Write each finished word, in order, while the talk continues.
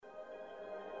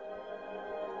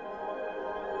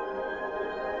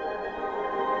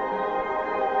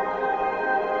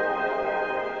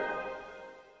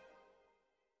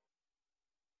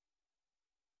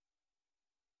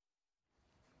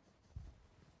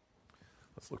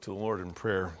Let's look to the Lord in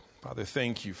prayer. Father,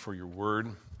 thank you for your word.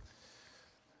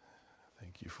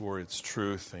 Thank you for its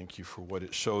truth. Thank you for what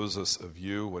it shows us of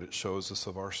you, what it shows us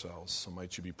of ourselves. So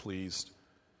might you be pleased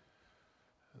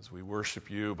as we worship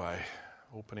you by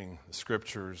opening the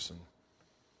scriptures, and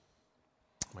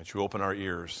might you open our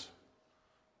ears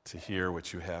to hear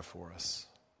what you have for us.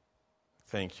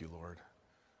 Thank you, Lord,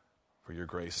 for your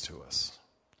grace to us.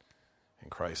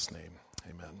 In Christ's name,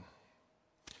 amen.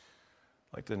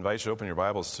 I'd like to invite you to open your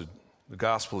Bibles to the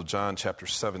Gospel of John, chapter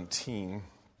 17.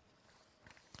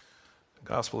 The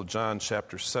Gospel of John,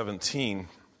 chapter 17.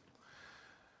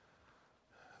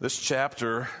 This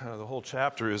chapter, the whole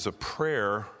chapter, is a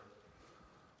prayer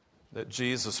that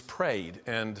Jesus prayed.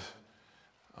 And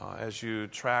as you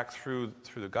track through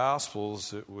the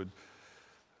Gospels, it would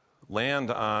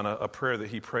land on a prayer that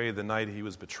he prayed the night he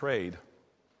was betrayed.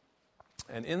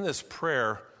 And in this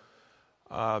prayer,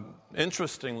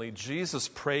 interestingly, Jesus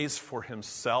prays for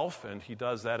himself, and he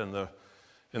does that in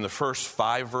the first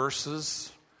 5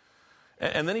 verses.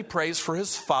 And then he prays for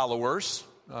his followers,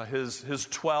 his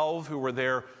 12 who were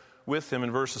there with him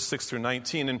in verses 6 through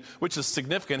 19, and which is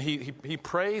significant. He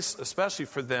prays especially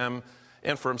for them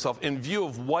and for himself in view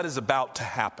of what is about to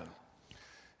happen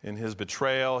in his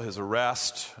betrayal, his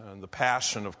arrest, and the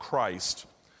passion of Christ.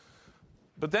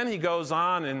 But then he goes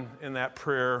on in that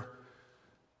prayer,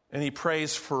 and he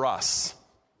prays for us.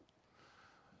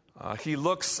 He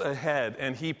looks ahead,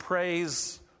 and he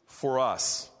prays for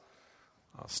us,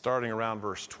 starting around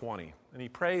verse 20. And he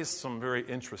prays some very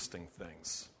interesting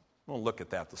things. We'll look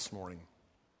at that this morning.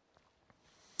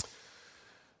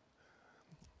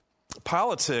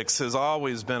 Politics has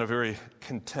always been a very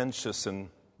contentious and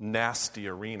nasty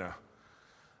arena.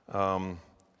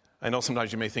 I know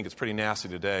sometimes you may think it's pretty nasty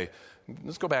today.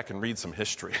 Let's go back and read some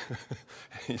history.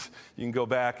 You can go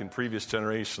back in previous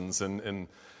generations, and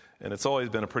it's always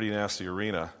been a pretty nasty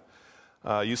arena.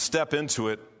 You step into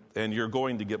it, and you're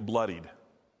going to get bloodied.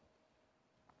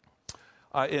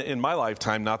 In my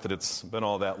lifetime, not that it's been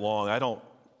all that long, I don't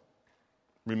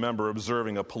remember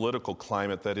observing a political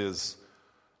climate that is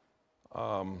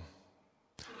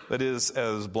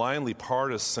as blindly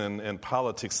partisan, and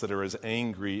politics that are as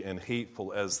angry and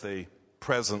hateful as they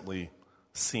presently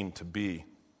seem to be.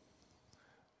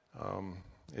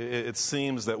 It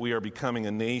seems that we are becoming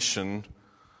a nation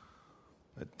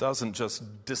that doesn't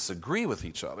just disagree with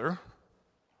each other,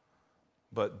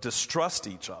 but distrust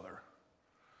each other,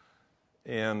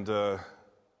 and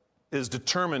is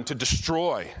determined to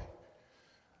destroy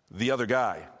the other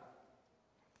guy.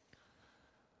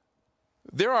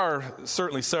 There are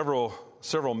certainly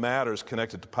several matters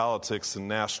connected to politics and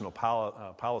national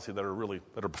policy that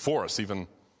are before us, even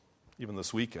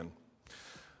this weekend.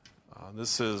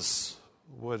 This is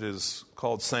what is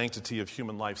called Sanctity of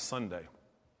Human Life Sunday,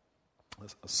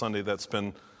 a Sunday that's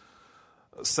been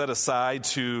set aside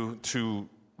to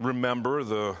remember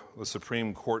the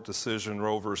Supreme Court decision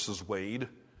Roe versus Wade,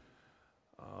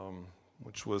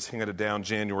 which was handed down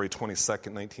January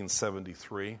 22nd,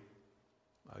 1973,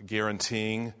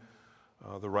 guaranteeing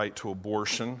the right to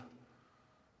abortion,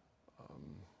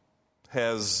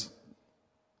 has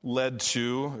led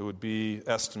to, it would be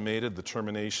estimated, the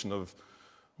termination of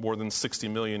more than 60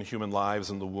 million human lives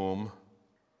in the womb.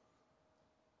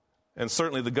 And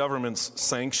certainly the government's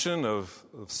sanction of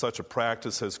such a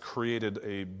practice has created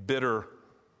a bitter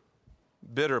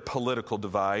political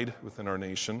divide within our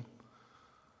nation.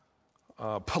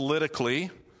 Politically,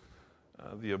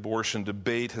 the abortion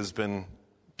debate has been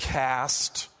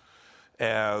cast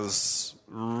as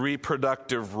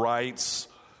reproductive rights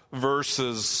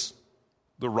versus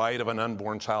the right of an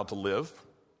unborn child to live.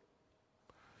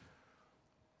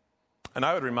 And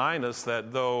I would remind us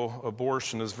that though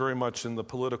abortion is very much in the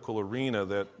political arena,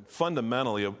 that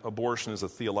fundamentally abortion is a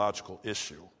theological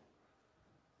issue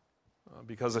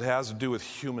because it has to do with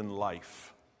human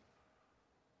life.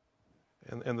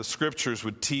 And the scriptures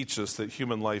would teach us that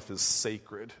human life is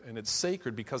sacred, and it's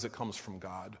sacred because it comes from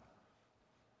God.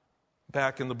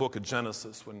 Back in the book of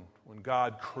Genesis, when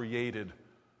God created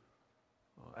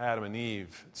Adam and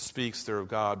Eve, it speaks there of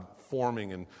God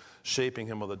forming and shaping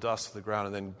him of the dust of the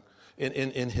ground, and then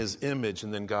in his image,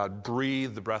 and then God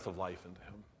breathed the breath of life into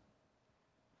him.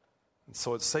 And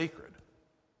so it's sacred.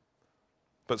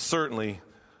 But certainly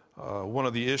one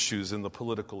of the issues in the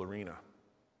political arena.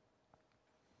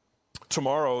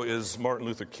 Tomorrow is Martin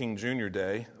Luther King Jr.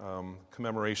 Day,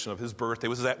 commemoration of his birthday,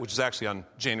 which is actually on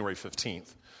January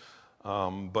 15th.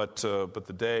 But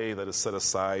the day that is set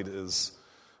aside is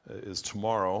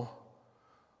tomorrow.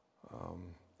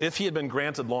 If he had been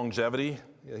granted longevity,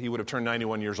 he would have turned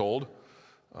 91 years old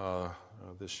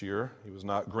this year. He was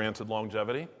not granted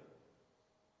longevity.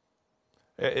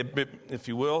 If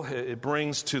you will, it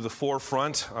brings to the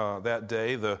forefront that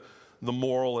day the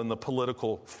moral and the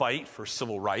political fight for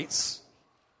civil rights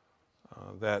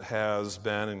that has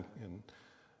been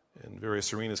in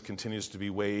various arenas, continues to be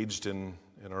waged in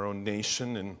our own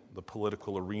nation, in the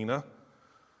political arena.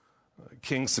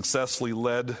 King successfully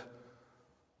led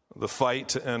the fight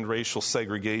to end racial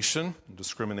segregation and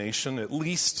discrimination, at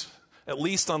least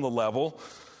on the level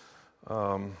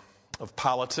of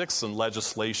politics and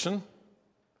legislation.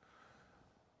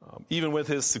 Even with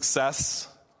his success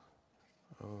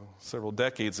several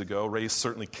decades ago, race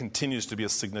certainly continues to be a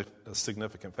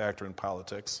significant factor in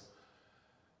politics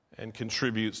and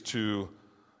contributes to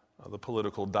the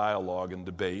political dialogue and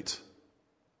debate.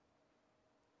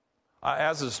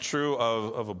 As is true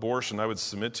of abortion, I would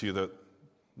submit to you that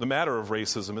the matter of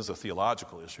racism is a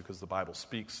theological issue because the Bible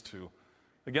speaks to,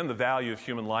 again, the value of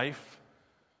human life,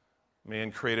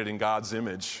 man created in God's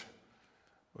image,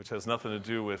 which has nothing to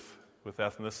do with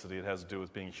ethnicity. It has to do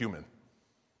with being human,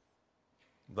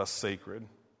 thus sacred.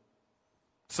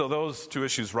 So those two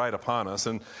issues right upon us,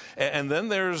 and then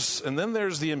there's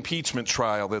the impeachment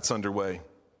trial that's underway,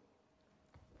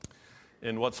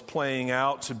 in what's playing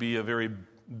out to be a very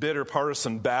bitter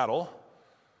partisan battle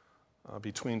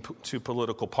between two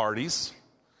political parties,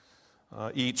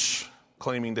 each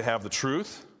claiming to have the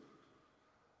truth,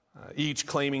 each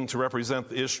claiming to represent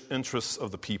the interests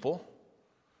of the people.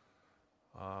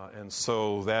 And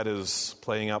so that is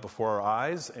playing out before our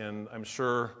eyes, and I'm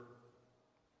sure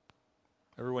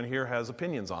everyone here has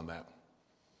opinions on that.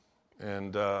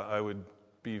 And I would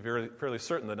be fairly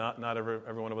certain that not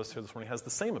every one of us here this morning has the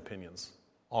same opinions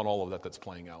on all of that that's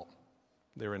playing out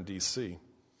there in D.C.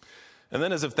 And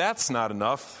then, as if that's not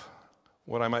enough,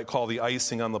 what I might call the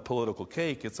icing on the political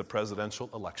cake, it's a presidential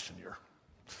election year.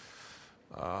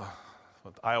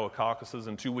 With Iowa caucuses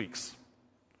in 2 weeks.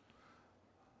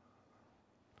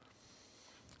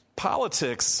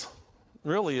 Politics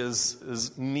really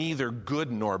is neither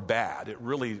good nor bad. It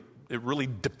really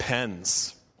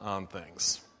depends on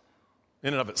things.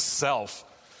 In and of itself,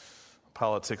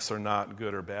 politics are not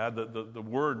good or bad. The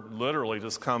word literally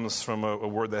just comes from a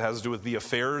word that has to do with the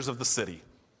affairs of the city.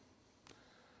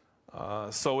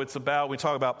 So it's about, we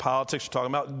talk about politics, we're talking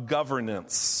about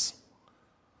governance.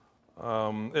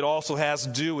 It also has to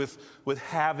do with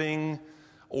having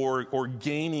or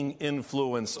gaining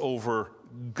influence over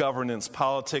governance.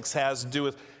 Politics has to do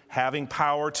with having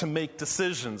power to make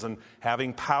decisions and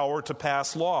having power to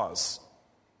pass laws.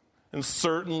 And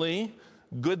certainly,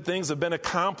 good things have been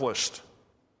accomplished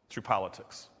through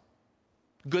politics.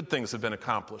 Good things have been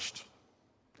accomplished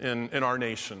in our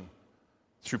nation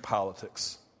through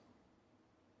politics.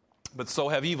 But so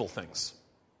have evil things.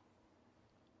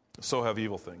 So have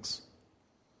evil things.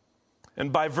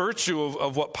 And by virtue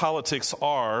of what politics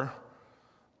are,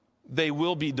 they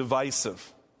will be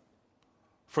divisive.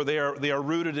 For they are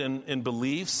rooted in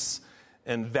beliefs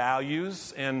and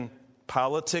values, and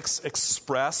politics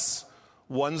express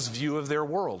one's view of their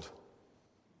world,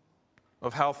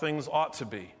 of how things ought to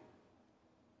be.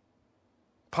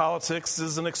 Politics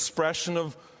is an expression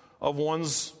of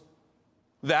one's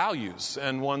values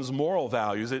and one's moral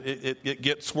values. It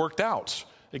gets worked out.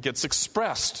 It gets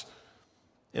expressed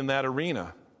in that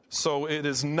arena. So it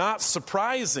is not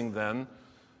surprising then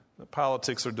that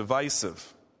politics are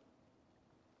divisive.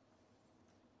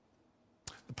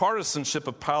 The partisanship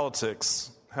of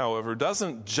politics, however,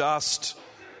 doesn't just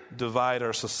divide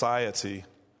our society.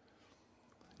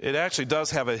 It actually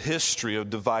does have a history of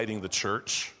dividing the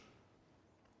church.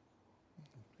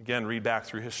 Again, read back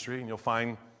through history and you'll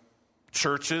find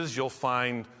churches, you'll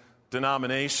find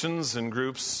denominations and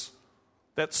groups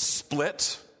that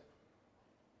split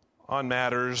on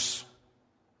matters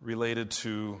related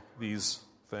to these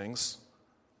things.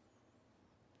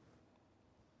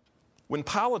 When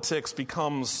politics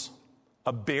becomes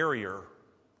a barrier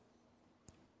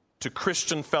to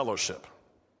Christian fellowship,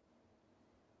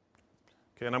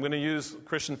 okay, and I'm going to use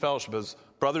Christian fellowship as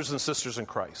brothers and sisters in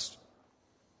Christ.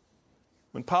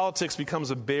 When politics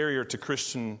becomes a barrier to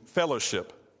Christian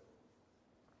fellowship,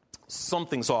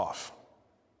 something's off.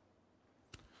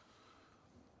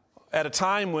 At a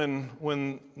time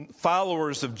when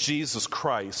followers of Jesus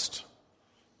Christ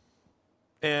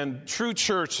and true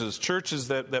churches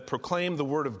that proclaim the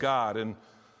Word of God and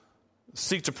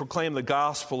seek to proclaim the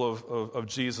gospel of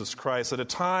Jesus Christ, at a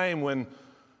time when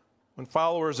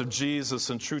followers of Jesus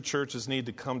and true churches need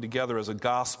to come together as a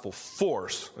gospel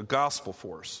force,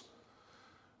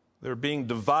 they're being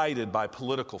divided by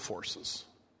political forces.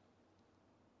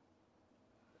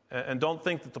 And don't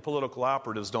think that the political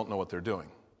operatives don't know what they're doing.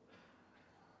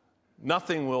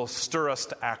 Nothing will stir us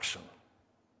to action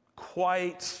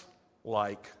quite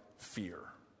like fear.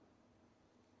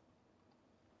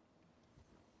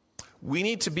 We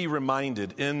need to be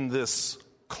reminded in this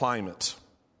climate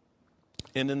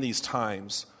and in these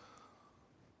times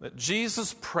that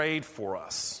Jesus prayed for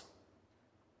us.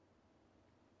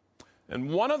 And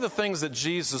one of the things that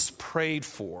Jesus prayed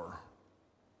for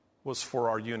was for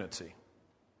our unity.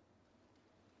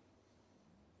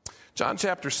 John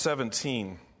chapter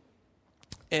 17,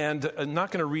 and I'm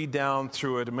not going to read down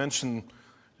through it. I mentioned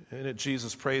in it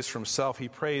Jesus prays for himself. He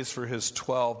prays for his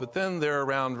 12. But then there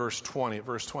around verse 20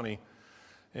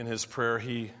 in his prayer,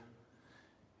 he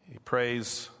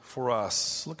prays for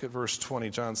us. Look at verse 20,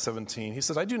 John 17. He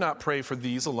says, I do not pray for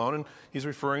these alone. And he's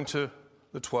referring to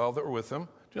the 12 that were with him.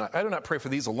 I do not pray for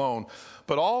these alone,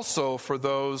 but also for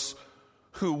those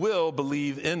who will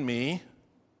believe in me.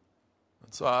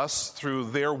 That's us,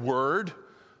 through their word,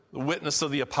 the witness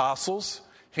of the apostles,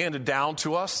 handed down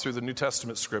to us through the New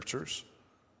Testament scriptures,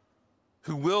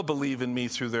 who will believe in me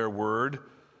through their word,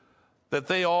 that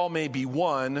they all may be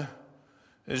one,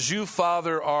 as you,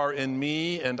 Father, are in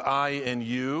me and I in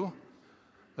you,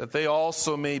 that they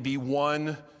also may be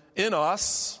one in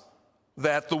us,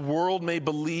 that the world may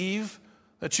believe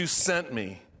that you sent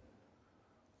me.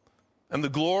 And the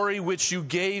glory which you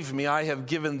gave me, I have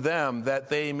given them, that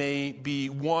they may be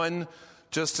one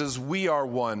just as we are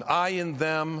one. I in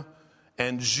them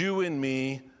and you in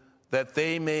me, that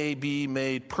they may be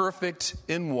made perfect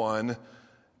in one,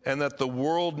 and that the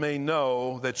world may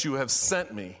know that you have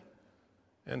sent me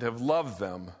and have loved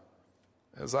them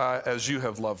as you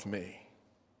have loved me.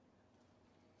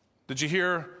 Did you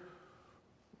hear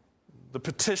the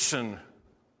petition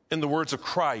in the words of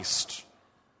Christ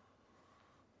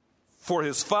for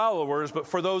his followers, but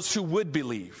for those who would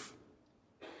believe?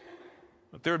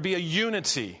 That there would be a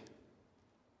unity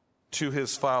to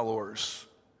his followers.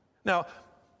 Now,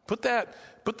 put that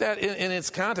in its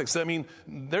context. I mean,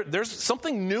 there's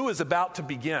something new is about to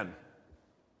begin.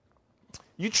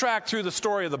 You track through the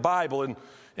story of the Bible,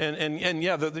 and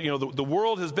yeah, the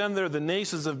world has been there, the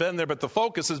nations have been there, but the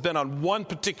focus has been on one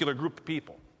particular group of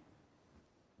people,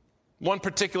 one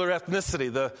particular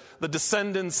ethnicity, the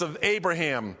descendants of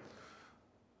Abraham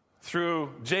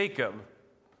through Jacob,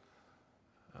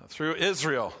 through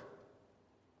Israel,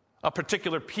 a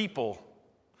particular people.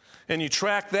 And you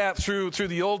track that through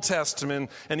the Old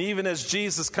Testament, and even as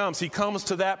Jesus comes, he comes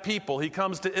to that people, he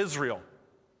comes to Israel.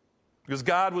 Because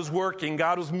God was working,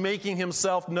 God was making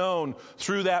himself known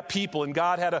through that people, and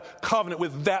God had a covenant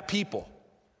with that people.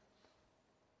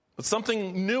 But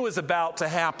something new is about to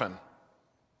happen.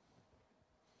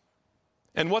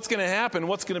 And what's going to happen,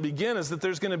 what's going to begin is that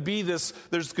there's going to be this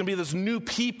new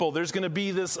people, there's going to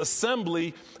be this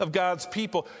assembly of God's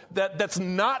people that's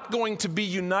not going to be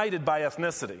united by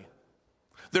ethnicity.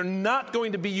 They're not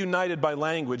going to be united by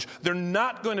language. They're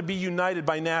not going to be united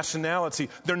by nationality.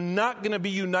 They're not going to be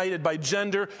united by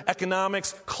gender,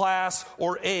 economics, class,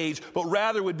 or age, but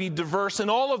rather would be diverse in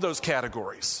all of those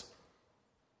categories.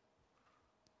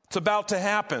 It's about to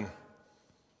happen.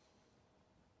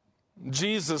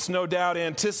 Jesus, no doubt,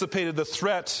 anticipated the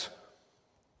threat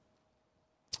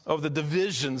of the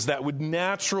divisions that would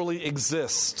naturally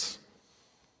exist,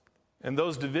 and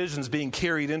those divisions being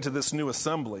carried into this new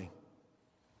assembly.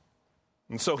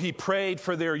 And so he prayed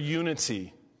for their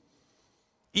unity,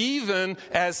 even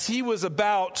as he was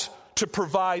about to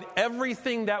provide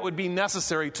everything that would be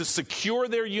necessary to secure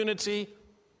their unity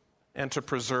and to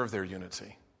preserve their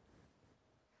unity.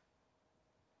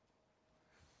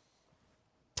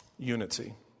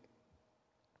 Unity.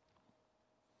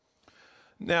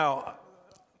 Now,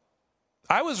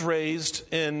 I was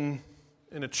raised in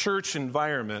a church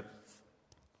environment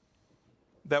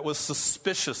that was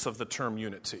suspicious of the term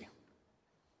unity.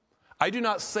 I do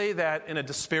not say that in a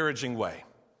disparaging way.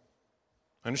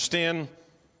 I understand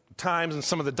times and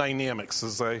some of the dynamics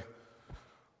as I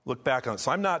look back on it.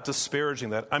 So I'm not disparaging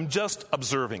that. I'm just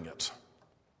observing it.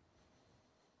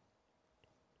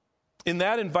 In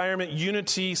that environment,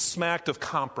 unity smacked of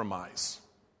compromise.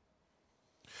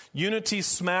 Unity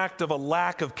smacked of a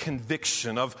lack of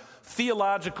conviction, of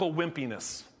theological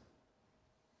wimpiness,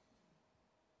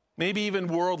 maybe even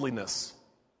worldliness,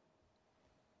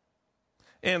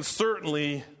 and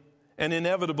certainly an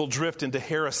inevitable drift into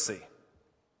heresy.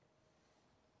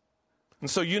 And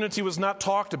so unity was not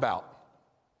talked about,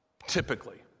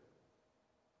 typically,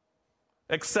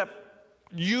 except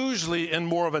usually in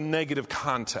more of a negative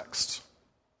context.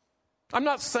 I'm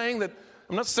not saying that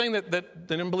they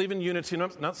didn't believe in unity. I'm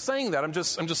not saying that. I'm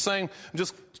just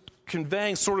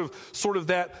conveying sort of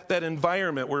that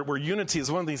environment where unity is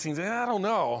one of these things. I don't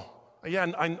know.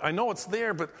 Yeah, I know it's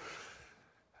there, but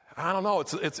I don't know.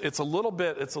 It's a little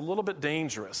bit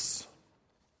dangerous.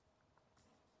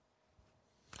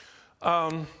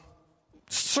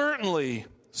 Certainly,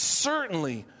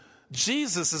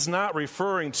 Jesus is not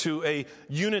referring to a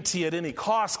unity at any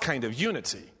cost kind of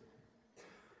unity.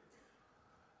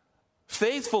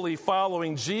 Faithfully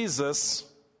following Jesus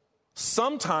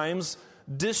sometimes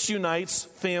disunites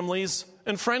families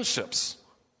and friendships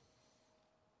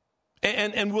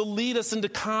and will lead us into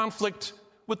conflict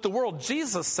with the world.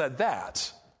 Jesus said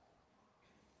that.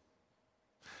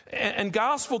 And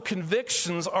gospel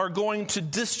convictions are going to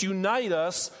disunite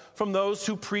us from those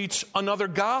who preach another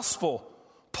gospel.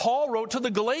 Paul wrote to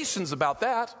the Galatians about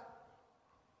that.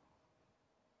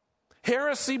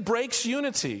 Heresy breaks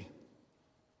unity.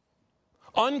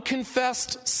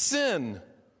 Unconfessed sin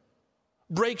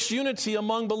breaks unity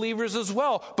among believers as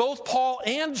well. Both Paul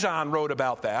and John wrote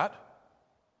about that.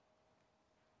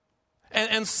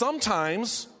 And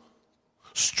sometimes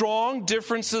strong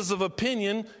differences of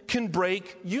opinion can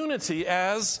break unity,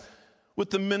 as with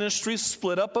the ministry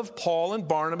split up of Paul and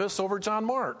Barnabas over John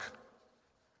Mark.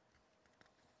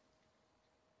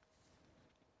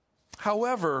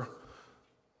 However,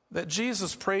 that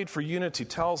Jesus prayed for unity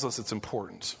tells us it's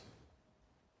important.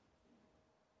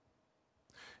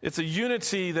 It's a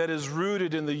unity that is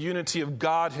rooted in the unity of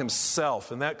God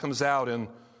himself, and that comes out in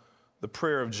the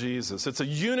prayer of Jesus. It's a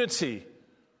unity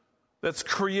that's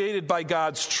created by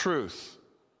God's truth.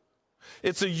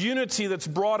 It's a unity that's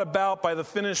brought about by the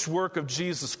finished work of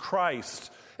Jesus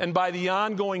Christ and by the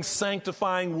ongoing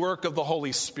sanctifying work of the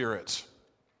Holy Spirit.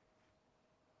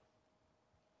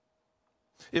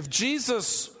 If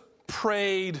Jesus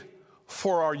prayed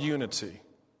for our unity,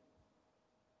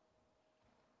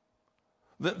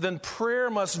 then prayer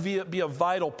must be a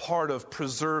vital part of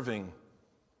preserving,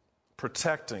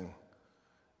 protecting,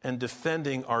 and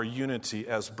defending our unity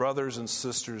as brothers and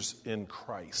sisters in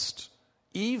Christ,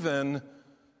 even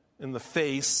in the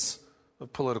face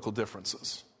of political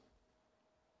differences.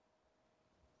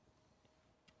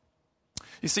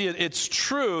 You see, it's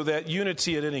true that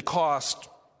unity at any cost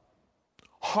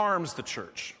harms the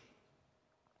church.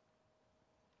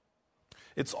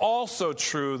 It's also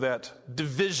true that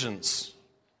divisions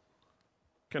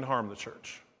can harm the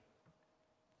church.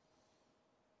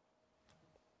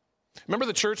 Remember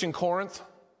the church in Corinth,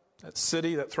 that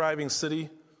city, that thriving city,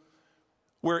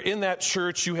 where in that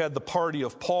church you had the party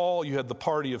of Paul, you had the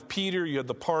party of Peter, you had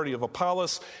the party of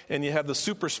Apollos, and you had the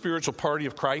super spiritual party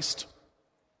of Christ?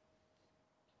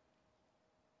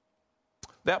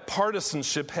 That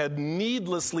partisanship had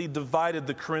needlessly divided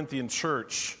the Corinthian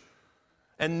church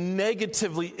and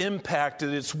negatively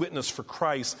impacted its witness for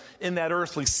Christ in that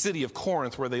earthly city of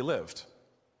Corinth where they lived.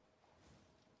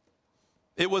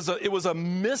 It was a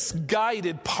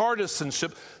misguided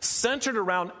partisanship centered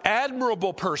around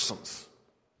admirable persons.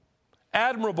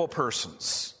 Admirable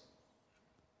persons.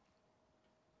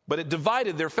 But it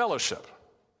divided their fellowship.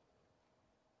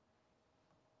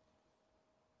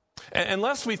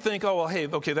 Unless we think, oh, well, hey,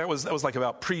 okay, that was like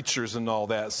about preachers and all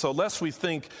that. So lest we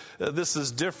think this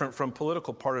is different from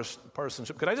political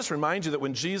partisanship, could I just remind you that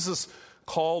when Jesus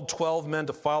called 12 men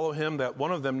to follow him, that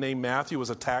one of them named Matthew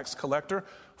was a tax collector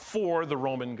for the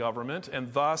Roman government,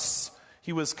 and thus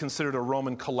he was considered a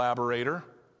Roman collaborator.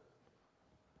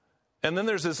 And then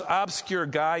there's this obscure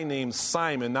guy named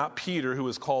Simon, not Peter, who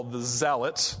was called the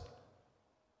Zealot.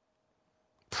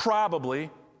 Probably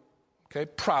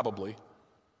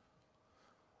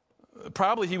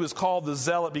he was called the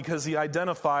Zealot because he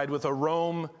identified with a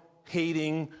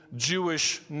Rome-hating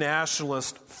Jewish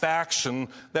nationalist faction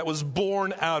that was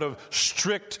born out of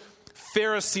strict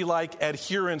Pharisee-like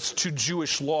adherence to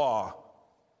Jewish law.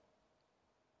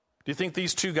 Do you think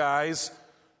these two guys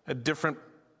had different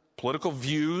political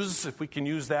views, if we can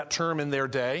use that term, in their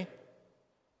day?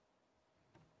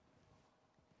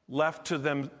 Left to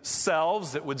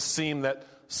themselves, it would seem that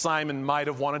Simon might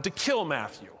have wanted to kill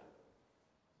Matthew.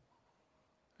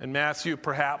 And Matthew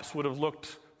perhaps would have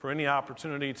looked for any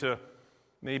opportunity to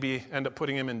maybe end up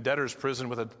putting him in debtor's prison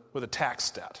with a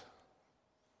tax debt.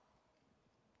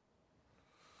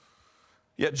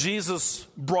 Yet Jesus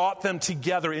brought them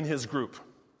together in his group.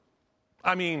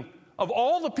 I mean, of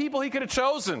all the people he could have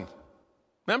chosen,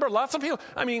 remember, lots of people,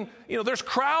 there's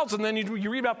crowds, and then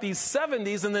you read about these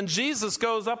 70s, and then Jesus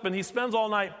goes up and he spends all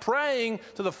night praying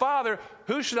to the Father,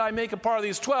 who should I make a part of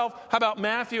these 12? How about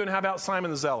Matthew, and how about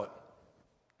Simon the Zealot?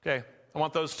 Okay, I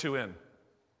want those two in.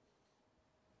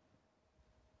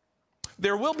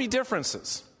 There will be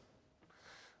differences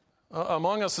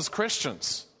among us as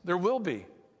Christians. There will be.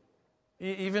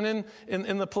 Even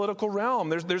in the political realm,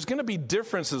 there's going to be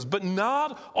differences, but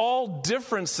not all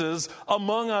differences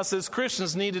among us as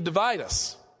Christians need to divide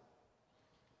us.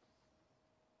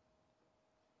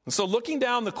 And so looking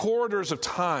down the corridors of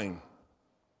time,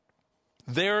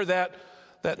 There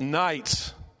that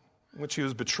night in which he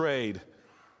was betrayed,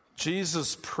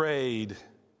 Jesus prayed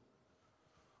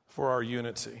for our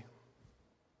unity.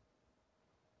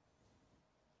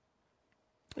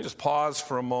 Let me just pause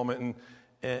for a moment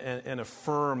and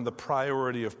affirm the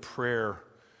priority of prayer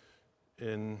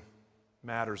in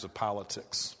matters of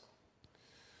politics.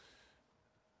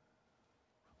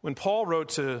 When Paul wrote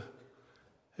to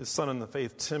his son in the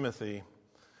faith, Timothy,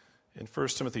 in 1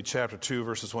 Timothy chapter 2,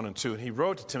 verses 1 and 2, and he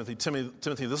wrote to Timothy,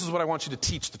 Timothy, this is what I want you to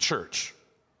teach the church.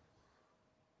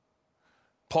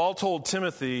 Paul told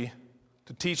Timothy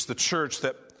to teach the church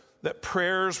that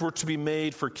prayers were to be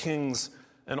made for kings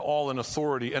and all in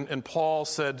authority. And Paul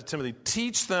said to Timothy,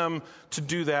 teach them to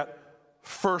do that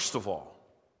first of all.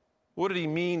 What did he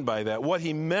mean by that? What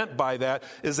he meant by that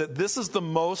is that this is the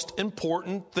most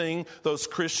important thing those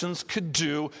Christians could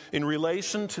do in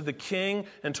relation to the king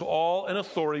and to all in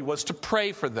authority, was to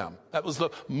pray for them. That was the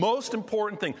most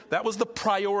important thing. That was the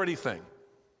priority thing.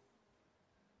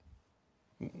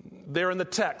 There in the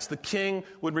text, the king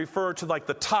would refer to like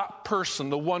the top person,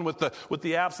 the one with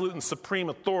the absolute and supreme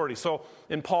authority. So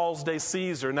in Paul's day,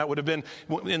 Caesar, and that would have been,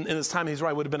 in his time he's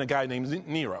right, would have been a guy named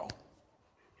Nero.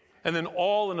 And then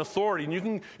all in authority. And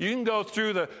you can go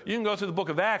through the book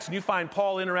of Acts and you find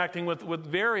Paul interacting with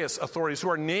various authorities who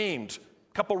are named.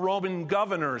 A couple Roman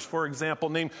governors, for example,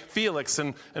 named Felix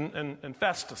and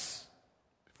Festus,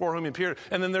 before whom he appeared.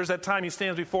 And then there's that time he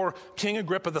stands before King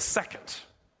Agrippa II.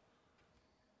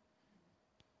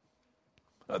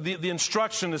 The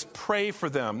instruction is pray for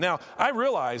them. Now, I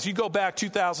realize you go back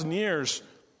 2,000 years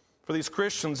for these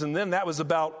Christians, and then that was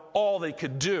about all they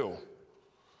could do.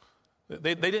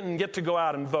 They didn't get to go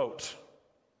out and vote.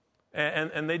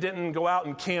 And they didn't go out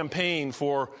and campaign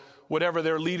for whatever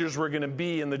their leaders were going to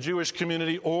be in the Jewish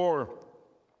community or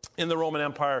in the Roman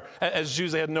Empire. As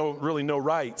Jews, they had really no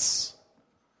rights.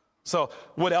 So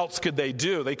what else could they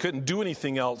do? They couldn't do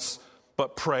anything else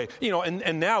but pray.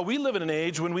 And now we live in an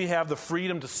age when we have the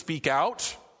freedom to speak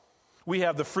out. We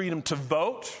have the freedom to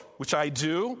vote, which I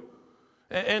do.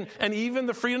 And even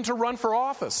the freedom to run for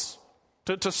office.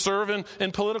 To serve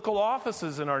in political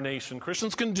offices in our nation.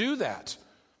 Christians can do that.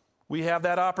 We have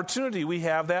that opportunity. We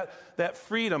have that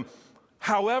freedom.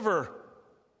 However,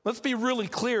 let's be really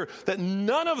clear that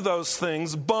none of those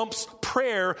things bumps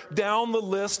prayer down the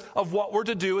list of what we're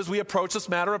to do as we approach this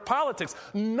matter of politics.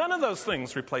 None of those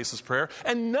things replaces prayer,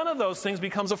 and none of those things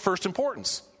becomes of first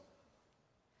importance.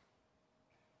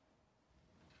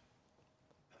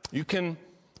 You can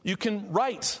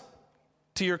write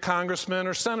to your congressmen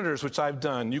or senators, which I've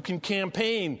done. You can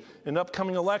campaign in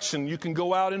upcoming election. You can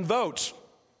go out and vote.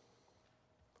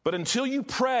 But until you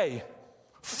pray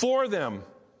for them,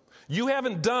 you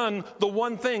haven't done the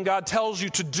one thing God tells you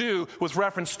to do with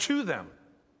reference to them.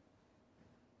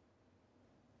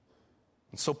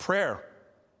 And so prayer.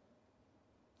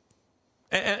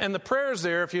 And the prayers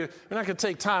there, if you're not going to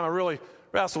take time, I really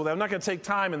wrestle with that. I'm not going to take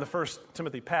time in the 1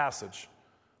 Timothy passage.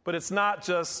 But it's not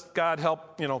just God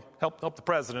help the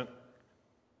president.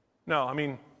 No, I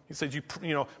mean, he says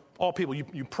all people,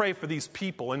 you pray for these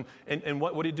people, and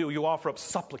what do you do? You offer up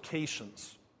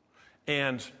supplications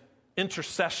and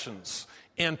intercessions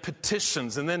and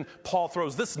petitions, and then Paul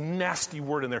throws this nasty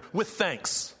word in there, with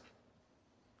thanks.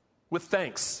 With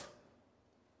thanks.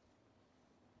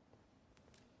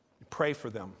 You pray for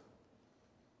them.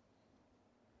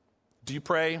 Do you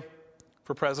pray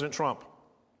for President Trump?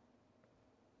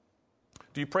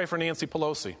 Do you pray for Nancy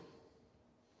Pelosi?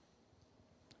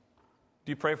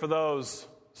 Do you pray for those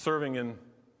serving in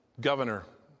governor,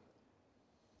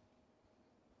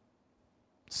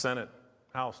 Senate,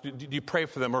 House? Do you pray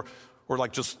for them, or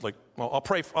I'll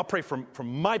pray from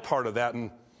my part of that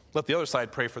and let the other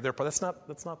side pray for their part? That's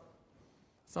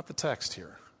not the text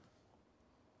here.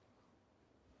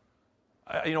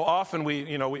 Often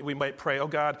we might pray, oh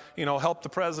God, help the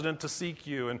president to seek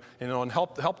you, and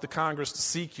help the Congress to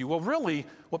seek you. Well, really,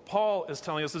 what Paul is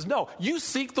telling us is, no, you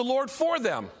seek the Lord for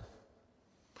them.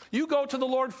 You go to the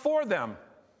Lord for them.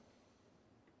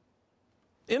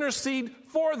 Intercede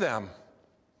for them.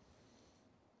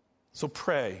 So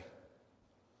pray.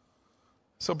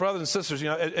 So brothers and sisters,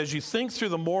 as you think through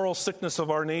the moral sickness of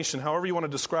our nation, however you want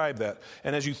to describe that,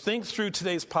 and as you think through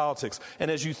today's politics, and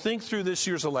as you think through this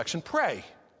year's election, pray.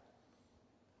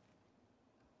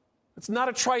 It's not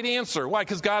a trite answer. Why?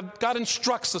 Because God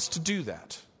instructs us to do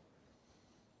that.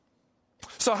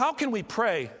 So how can we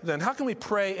pray then? How can we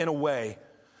pray in a way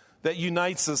that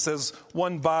unites us as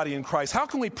one body in Christ? How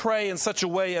can we pray in such a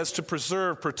way as to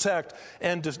preserve, protect,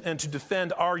 and to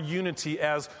defend our unity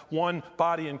as one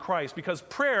body in Christ? Because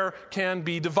prayer can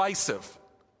be divisive.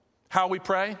 How we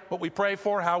pray, what we pray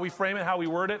for, how we frame it, how we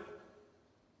word it.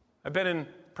 I've been in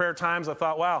prayer times, I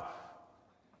thought, wow,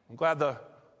 I'm glad the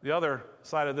other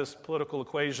side of this political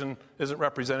equation isn't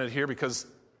represented here because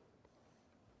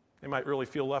they might really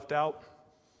feel left out,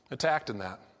 attacked in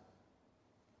that.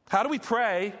 How do we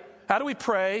pray? How do we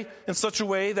pray in such a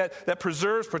way that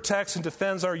preserves, protects, and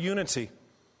defends our unity?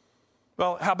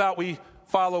 Well, how about we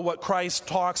follow what Christ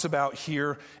talks about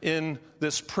here in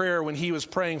this prayer when he was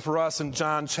praying for us in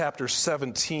John chapter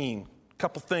 17. A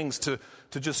couple things to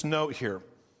just note here.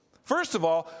 First of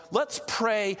all, let's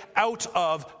pray out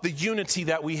of the unity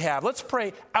that we have. Let's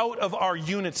pray out of our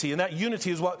unity. And that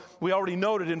unity is what we already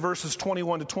noted in verses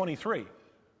 21 to 23.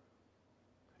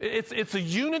 It's a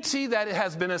unity that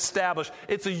has been established.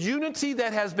 It's a unity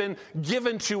that has been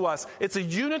given to us. It's a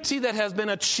unity that has been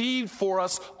achieved for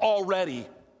us already.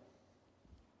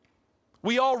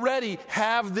 We already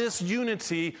have this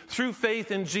unity through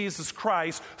faith in Jesus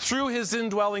Christ, through his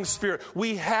indwelling Spirit.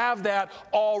 We have that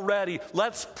already.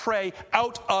 Let's pray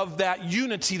out of that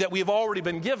unity that we have already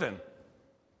been given.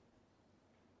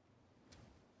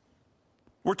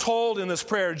 We're told in this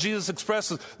prayer, Jesus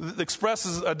expresses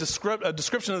a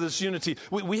description of this unity.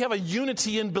 We have a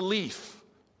unity in belief.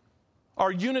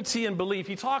 Our unity in belief.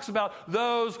 He talks about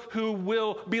those who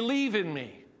will believe in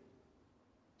me.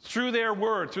 Through their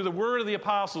word, through the word of the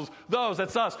apostles,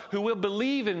 that's us, who will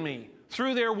believe in me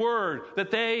through their word, that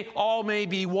they all may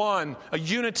be one. A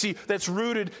unity that's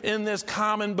rooted in this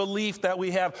common belief that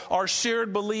we have, our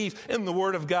shared belief in the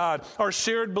word of God, our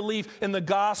shared belief in the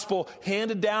gospel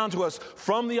handed down to us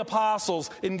from the apostles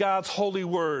in God's holy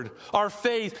word, our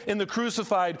faith in the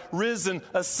crucified, risen,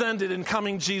 ascended, and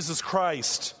coming Jesus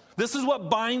Christ. This is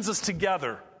what binds us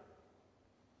together.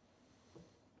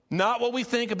 Not what we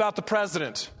think about the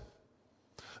president.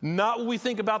 Not what we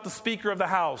think about the Speaker of the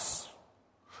House.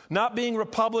 Not being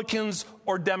Republicans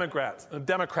or Democrats.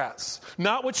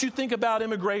 Not what you think about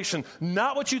immigration.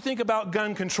 Not what you think about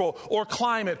gun control or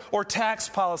climate or tax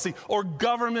policy or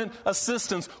government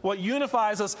assistance. What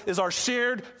unifies us is our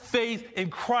shared faith in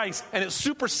Christ, and it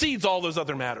supersedes all those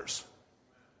other matters.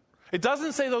 It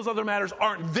doesn't say those other matters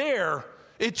aren't there.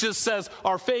 It just says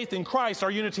our faith in Christ,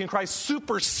 our unity in Christ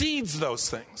supersedes those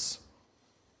things.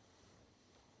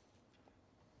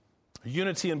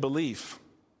 Unity in belief.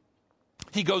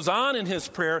 He goes on in his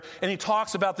prayer and he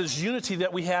talks about this unity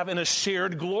that we have in a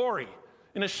shared glory.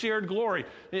 In a shared glory.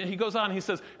 He goes on, he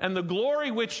says, and the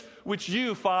glory which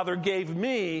you, Father, gave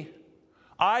me,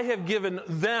 I have given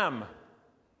them,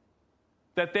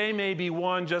 that they may be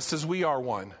one just as we are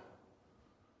one.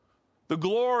 The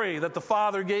glory that the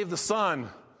Father gave the Son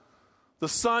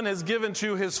has given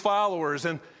to his followers,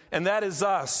 and that is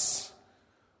us.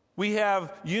 We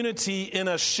have unity in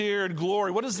a shared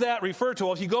glory. What does that refer to?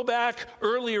 Well, if you go back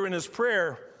earlier in his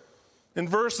prayer, in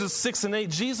verses 6 and 8,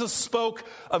 Jesus spoke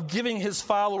of giving his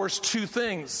followers two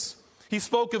things. He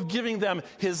spoke of giving them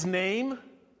his name,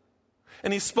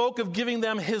 and he spoke of giving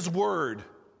them his word.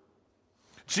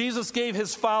 Jesus gave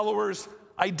his followers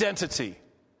identity.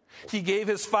 He gave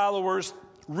his followers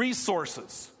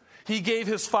resources. He gave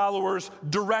his followers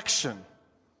direction.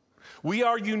 We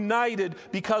are united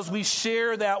because we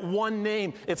share that one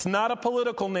name. It's not a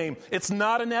political name. It's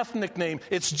not an ethnic name.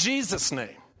 It's Jesus'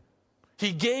 name.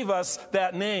 He gave us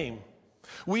that name.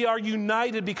 We are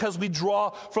united because we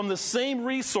draw from the same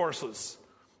resources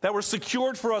that were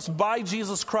secured for us by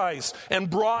Jesus Christ and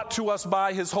brought to us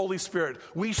by his Holy Spirit.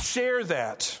 We share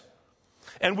that.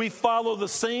 And we follow the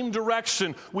same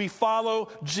direction. We follow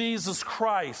Jesus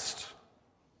Christ.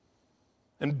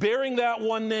 And bearing that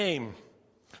one name,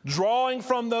 drawing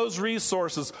from those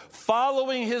resources,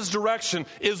 following his direction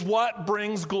is what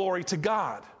brings glory to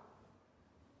God.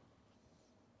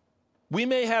 We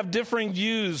may have differing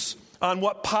views on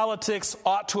what politics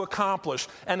ought to accomplish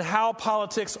and how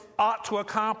politics ought to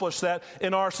accomplish that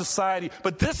in our society.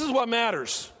 But this is what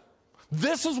matters.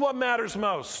 This is what matters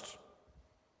most.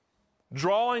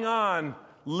 Drawing on,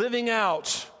 living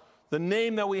out the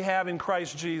name that we have in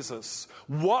Christ Jesus.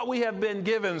 What we have been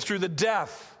given through the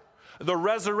death, the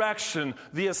resurrection,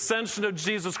 the ascension of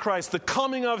Jesus Christ, the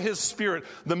coming of his Spirit,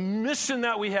 the mission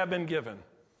that we have been given.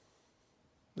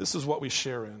 This is what we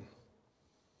share in.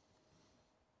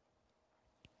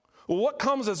 Well, what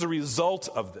comes as a result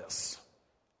of this?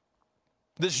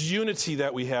 This unity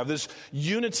that we have, this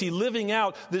unity, living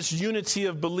out this unity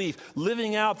of belief,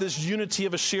 living out this unity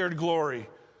of a shared glory.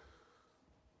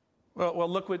 Well,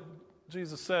 look what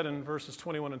Jesus said in verses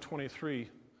 21 and 23,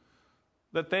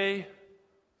 that they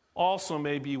also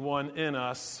may be one in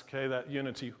us, okay, that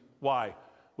unity. Why?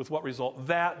 With what result?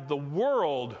 That the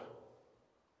world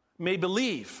may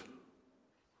believe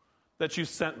that you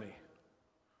sent me.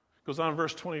 Goes on in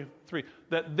verse 23,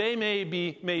 that they may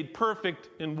be made perfect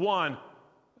in one,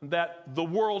 that the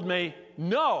world may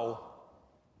know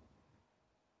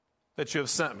that you have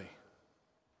sent me.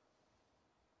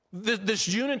 This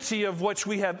unity of which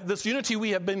we have, this unity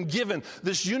we have been given,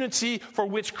 this unity for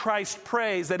which Christ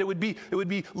prays, that it would be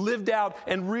lived out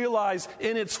and realized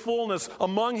in its fullness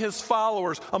among his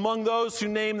followers, among those who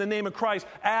name the name of Christ,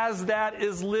 as that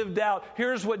is lived out.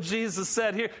 Here's what Jesus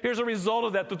said. Here's a result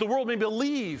of that the world may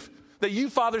believe that you,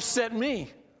 Father, sent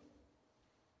me.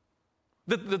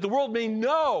 That the world may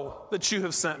know that you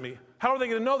have sent me. How are they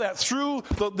going to know that? Through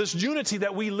this unity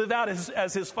that we live out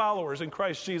as his followers in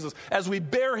Christ Jesus, as we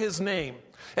bear his name,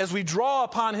 as we draw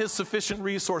upon his sufficient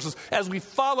resources, as we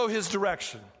follow his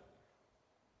direction.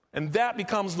 And that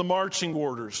becomes the marching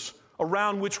orders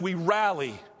around which we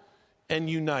rally and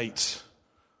unite.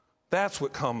 That's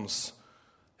what comes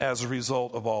as a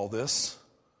result of all this.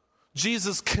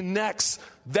 Jesus connects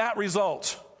that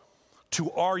result to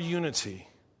our unity.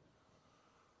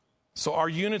 So our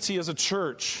unity as a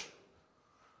church,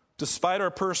 despite our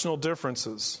personal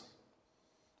differences,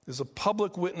 is a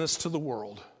public witness to the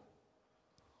world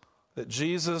that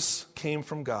Jesus came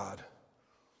from God,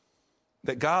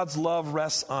 that God's love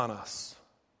rests on us,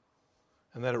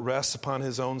 and that it rests upon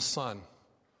his own Son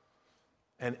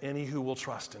and any who will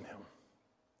trust in him.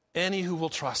 Any who will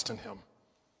trust in him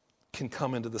can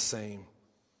come into the same.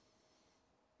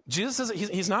 Jesus says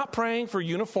he's not praying for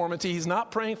uniformity. He's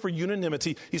not praying for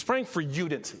unanimity. He's praying for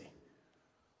unity.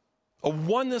 A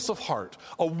oneness of heart,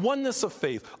 a oneness of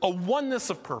faith, a oneness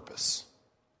of purpose.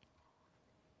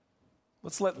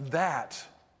 Let's let that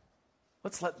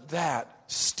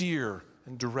steer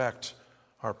and direct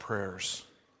our prayers.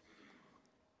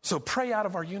 So pray out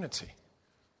of our unity.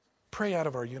 Pray out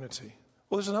of our unity.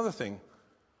 Well, there's another thing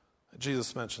that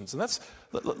Jesus mentions, and that's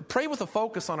pray with a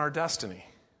focus on our destiny.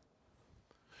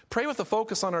 Pray with a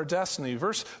focus on our destiny.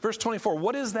 Verse 24,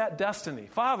 what is that destiny?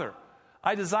 Father,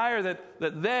 I desire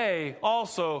that they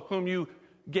also, whom you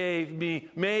gave me,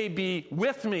 may be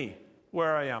with me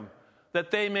where I am,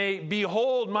 that they may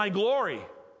behold my glory,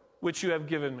 which you have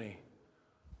given me.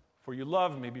 For you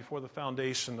loved me before the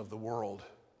foundation of the world.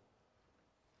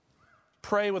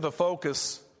 Pray with a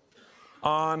focus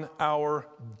on our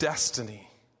destiny.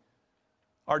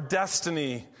 Our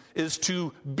destiny is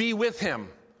to be with him.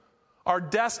 Our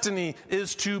destiny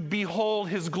is to behold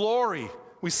his glory.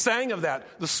 We sang of that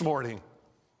this morning.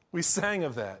 We sang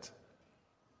of that.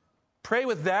 Pray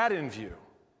with that in view.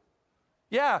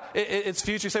 Yeah, it's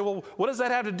future. You say, well, what does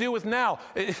that have to do with now?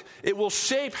 It will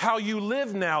shape how you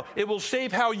live now. It will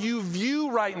shape how you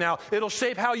view right now. It'll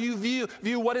shape how you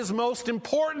view what is most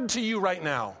important to you right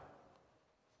now.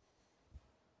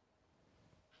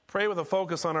 Pray with a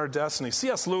focus on our destiny.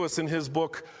 C.S. Lewis, in his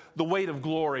book, The Weight of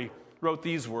Glory, wrote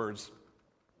these words.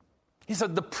 He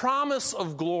said, the promise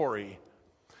of glory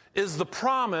is the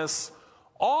promise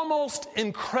almost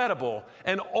incredible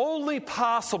and only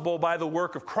possible by the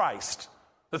work of Christ.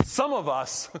 That some of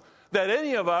us, that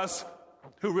any of us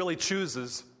who really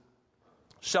chooses,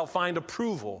 shall find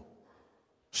approval,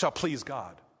 shall please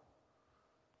God.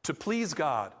 To please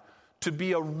God, to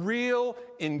be a real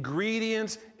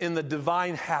ingredient in the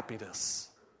divine happiness.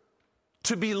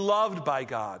 To be loved by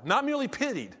God, not merely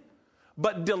pitied,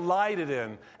 but delighted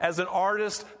in, as an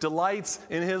artist delights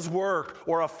in his work,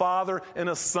 or a father in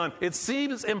a son. It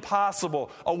seems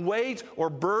impossible, a weight or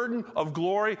burden of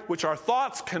glory which our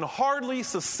thoughts can hardly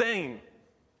sustain.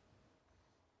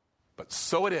 But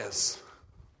so it is.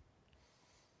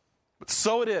 But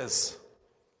so it is.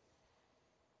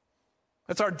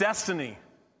 That's our destiny.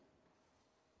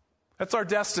 That's our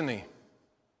destiny.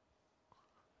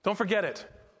 Don't forget it.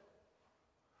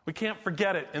 We can't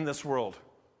forget it in this world.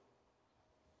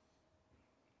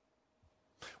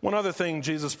 One other thing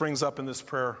Jesus brings up in this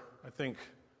prayer, I think,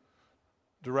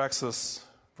 directs us,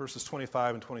 verses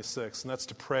 25 and 26, and that's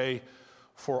to pray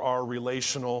for our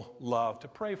relational love. To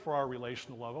pray for our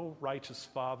relational love. Oh, righteous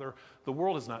Father, the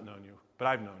world has not known you, but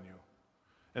I've known you.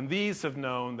 And these have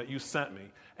known that you sent me.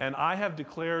 And I have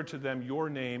declared to them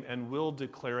your name and will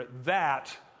declare it,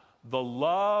 that the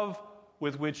love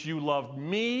with which you loved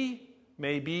me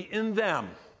may be in them,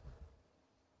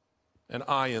 and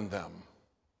I in them.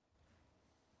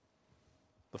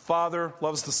 The Father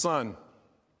loves the Son.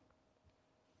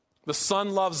 The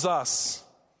Son loves us.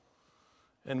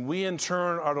 And we in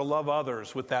turn are to love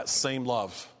others with that same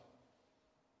love.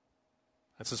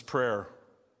 That's his prayer.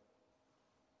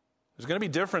 There's going to be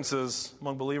differences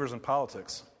among believers in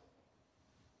politics.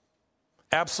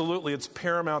 Absolutely, it's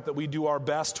paramount that we do our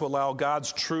best to allow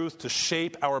God's truth to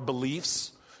shape our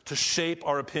beliefs, to shape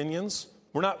our opinions.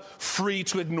 We're not free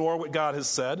to ignore what God has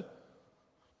said.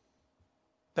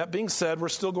 That being said, we're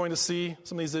still going to see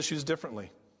some of these issues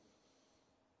differently.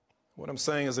 What I'm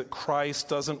saying is that Christ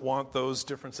doesn't want those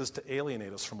differences to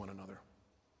alienate us from one another.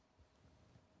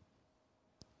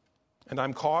 And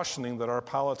I'm cautioning that our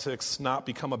politics not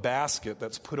become a basket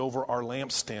that's put over our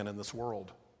lampstand in this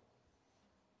world.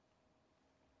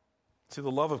 See, the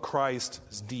love of Christ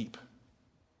is deep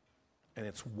and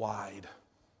it's wide.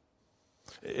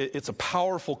 It's a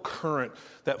powerful current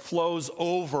that flows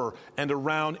over and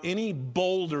around any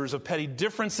boulders of petty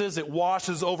differences. It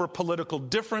washes over political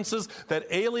differences that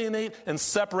alienate and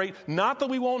separate. Not that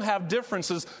we won't have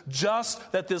differences,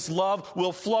 just that this love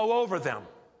will flow over them.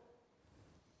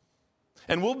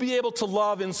 And we'll be able to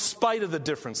love in spite of the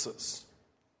differences.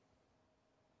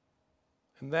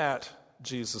 And that,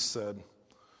 Jesus said,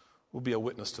 will be a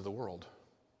witness to the world.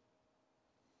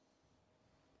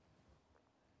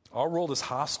 Our world is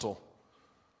hostile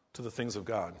to the things of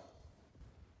God.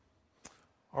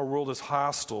 Our world is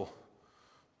hostile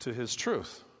to His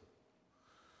truth.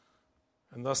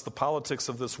 And thus the politics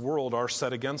of this world are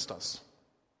set against us.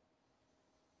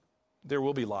 There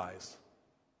will be lies.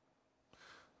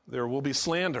 There will be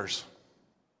slanders,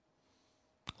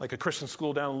 like a Christian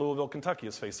school down in Louisville, Kentucky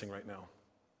is facing right now.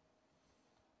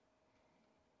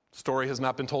 The story has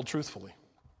not been told truthfully,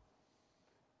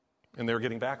 and they're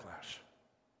getting backlash.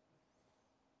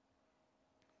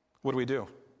 What do?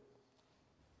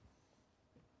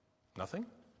 Nothing?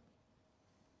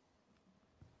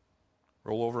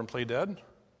 Roll over and play dead?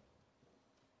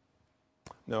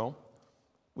 No.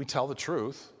 We tell the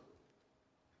truth.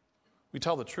 We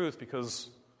tell the truth because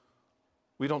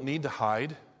we don't need to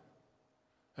hide,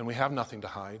 and we have nothing to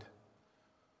hide.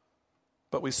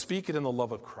 But we speak it in the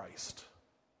love of Christ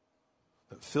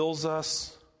that fills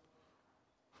us,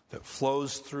 that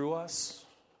flows through us,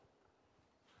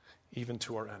 even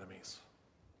to our enemies.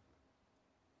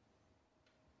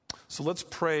 So let's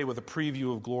pray with a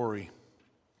preview of glory.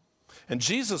 And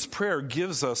Jesus' prayer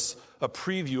gives us a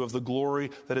preview of the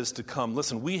glory that is to come.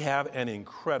 Listen, we have an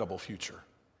incredible future.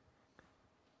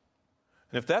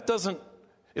 And if that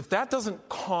doesn't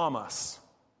calm us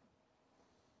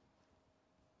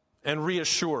and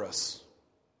reassure us,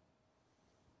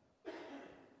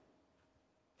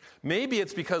 maybe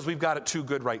it's because we've got it too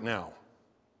good right now.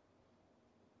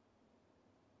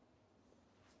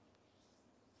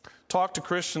 Talk to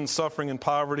Christians suffering in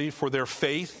poverty for their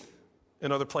faith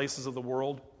in other places of the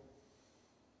world,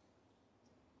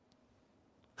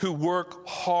 who work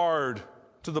hard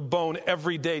to the bone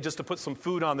every day just to put some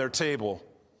food on their table,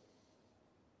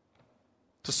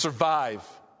 to survive.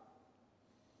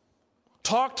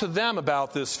 Talk to them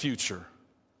about this future,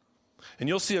 and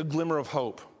you'll see a glimmer of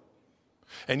hope.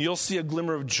 And you'll see a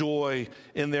glimmer of joy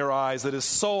in their eyes that is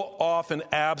so often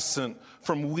absent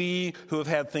from we who have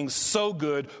had things so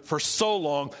good for so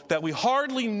long that we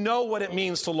hardly know what it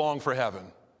means to long for heaven.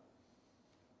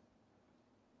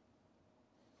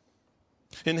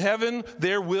 In heaven,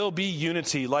 there will be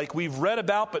unity like we've read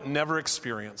about but never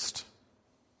experienced.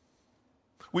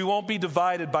 We won't be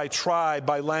divided by tribe,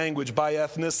 by language, by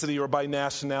ethnicity, or by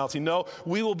nationality. No,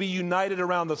 we will be united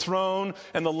around the throne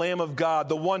and the Lamb of God,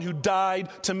 the one who died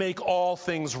to make all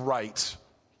things right.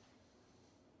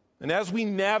 And as we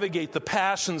navigate the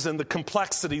passions and the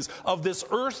complexities of this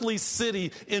earthly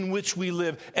city in which we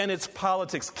live and its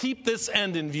politics, keep this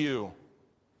end in view.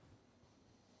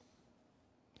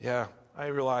 Yeah, I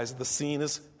realize the scene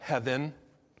is heaven.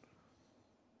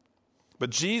 But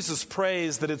Jesus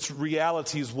prays that its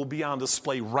realities will be on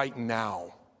display right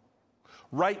now.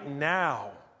 Right now,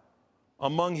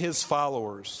 among His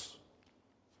followers.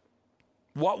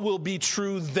 What will be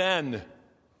true then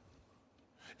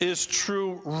is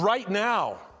true right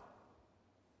now.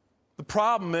 The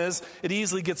problem is, it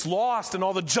easily gets lost in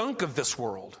all the junk of this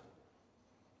world.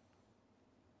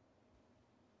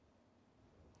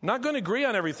 I'm not going to agree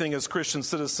on everything as Christian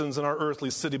citizens in our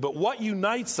earthly city, but what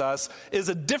unites us is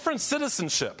a different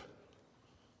citizenship.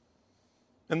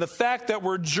 And the fact that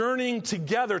we're journeying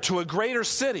together to a greater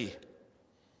city.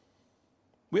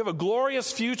 We have a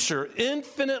glorious future,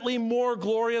 infinitely more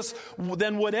glorious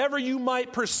than whatever you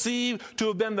might perceive to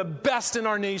have been the best in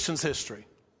our nation's history.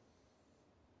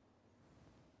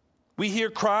 We hear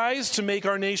cries to make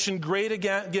our nation great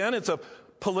again. It's a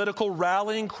political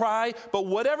rallying cry, but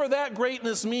whatever that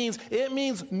greatness means, it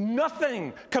means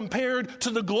nothing compared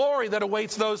to the glory that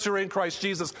awaits those who are in Christ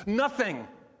Jesus. Nothing.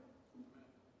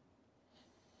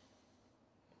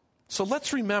 So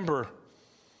let's remember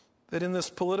that in this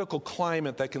political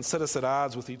climate that can set us at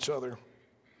odds with each other,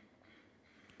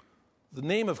 the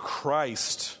name of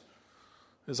Christ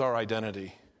is our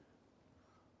identity.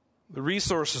 The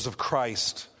resources of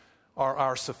Christ are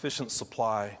our sufficient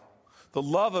supply. The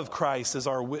love of Christ is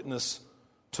our witness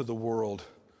to the world,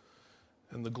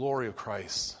 and the glory of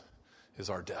Christ is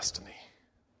our destiny.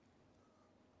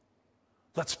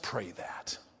 Let's pray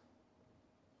that.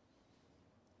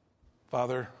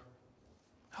 Father,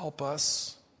 help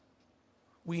us.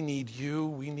 We need you.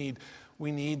 We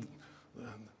need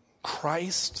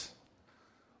Christ.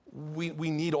 We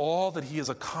need all that he has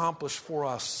accomplished for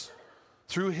us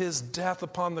through his death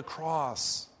upon the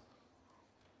cross,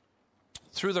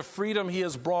 through the freedom he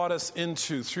has brought us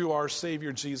into through our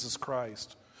Savior Jesus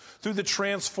Christ, through the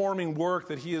transforming work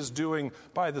that he is doing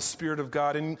by the Spirit of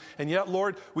God. And yet,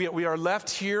 Lord, we are left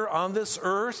here on this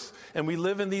earth, and we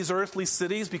live in these earthly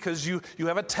cities because you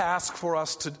have a task for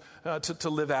us to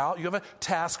live out. You have a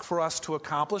task for us to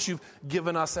accomplish. You've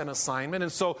given us an assignment.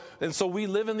 And so we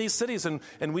live in these cities, and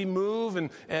we move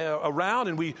around,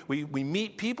 and we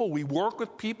meet people, we work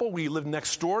with people, we live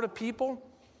next door to people.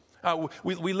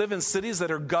 We live in cities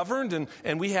that are governed,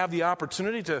 and we have the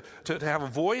opportunity to have a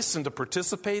voice and to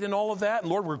participate in all of that. And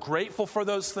Lord, we're grateful for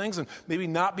those things and maybe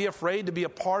not be afraid to be a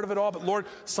part of it all. But Lord,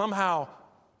 somehow,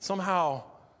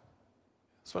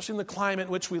 especially in the climate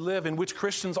in which we live, in which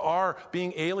Christians are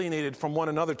being alienated from one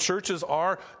another, churches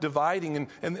are dividing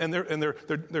and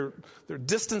they're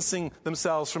distancing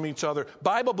themselves from each other.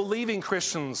 Bible-believing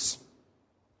Christians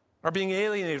are being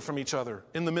alienated from each other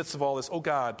in the midst of all this. Oh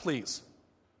God, please.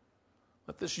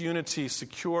 Let this unity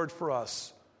secured for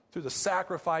us through the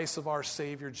sacrifice of our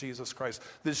Savior Jesus Christ,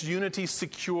 this unity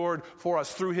secured for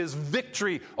us through his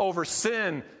victory over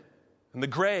sin and the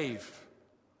grave,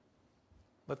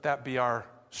 let that be our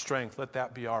strength. Let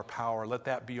that be our power. Let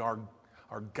that be our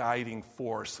guiding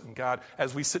force. And God,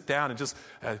 as we sit down and just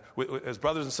as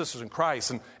brothers and sisters in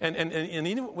Christ and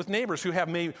even with neighbors who have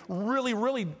maybe really,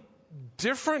 really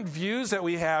different views that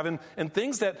we have and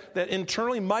things that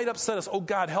internally might upset us. Oh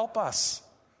God, help us.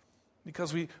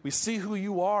 Because we see who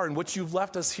you are and what you've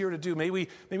left us here to do. May we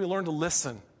learn to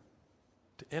listen,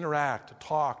 to interact, to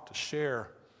talk, to share.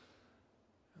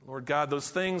 Lord God, those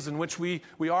things in which we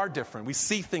are different. We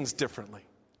see things differently.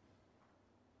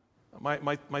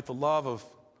 Might the love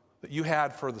that you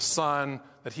had for the Son,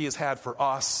 that he has had for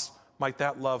us, might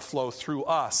that love flow through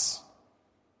us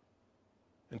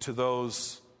into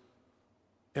those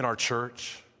in our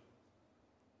church,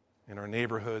 in our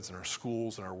neighborhoods, in our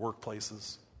schools, in our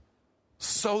workplaces,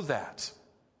 so that,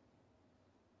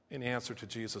 in answer to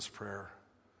Jesus' prayer,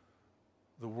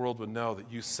 the world would know that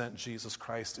you sent Jesus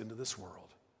Christ into this world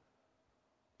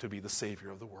to be the Savior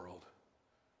of the world,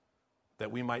 that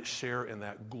we might share in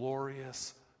that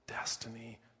glorious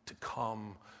destiny to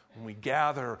come when we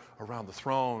gather around the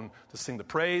throne to sing the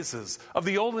praises of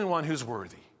the only one who's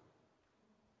worthy,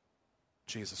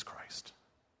 Jesus Christ.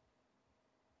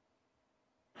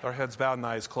 Our heads bowed and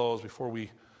eyes closed before we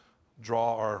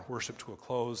draw our worship to a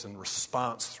close in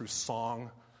response through song.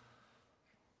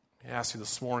 I ask you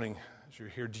this morning, as you're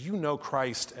here, do you know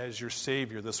Christ as your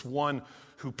Savior, this one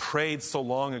who prayed so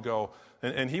long ago?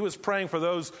 And he was praying for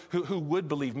those who would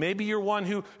believe. Maybe you're one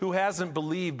who hasn't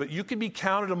believed, but you could be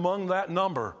counted among that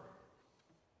number.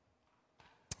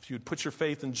 If you would put your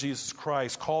faith in Jesus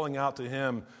Christ, calling out to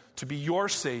him to be your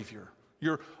Savior,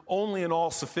 your only and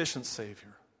all-sufficient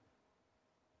Savior,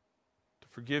 to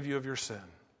forgive you of your sin,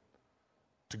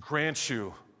 to grant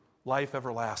you life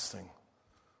everlasting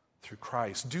through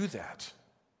Christ. Do that.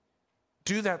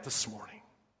 Do that this morning.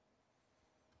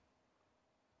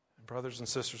 And brothers and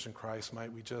sisters in Christ,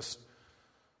 might we just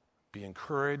be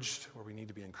encouraged where we need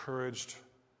to be encouraged,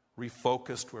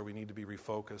 refocused where we need to be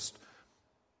refocused,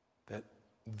 that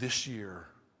this year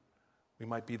we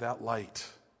might be that light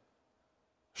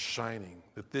shining,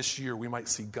 that this year we might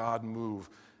see God move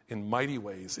in mighty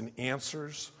ways, in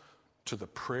answers to the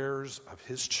prayers of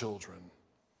his children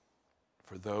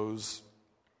for those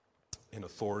in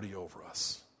authority over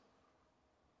us.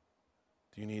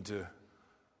 Do you need to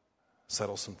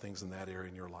settle some things in that area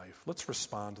in your life? Let's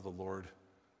respond to the Lord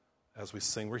as we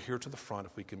sing. We're here to the front.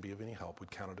 If we can be of any help,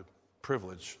 we'd count it a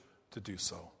privilege to do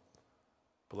so.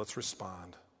 But let's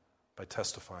respond by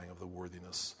testifying of the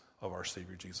worthiness of our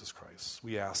Savior Jesus Christ.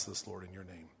 We ask this, Lord, in your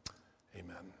name.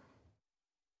 Amen.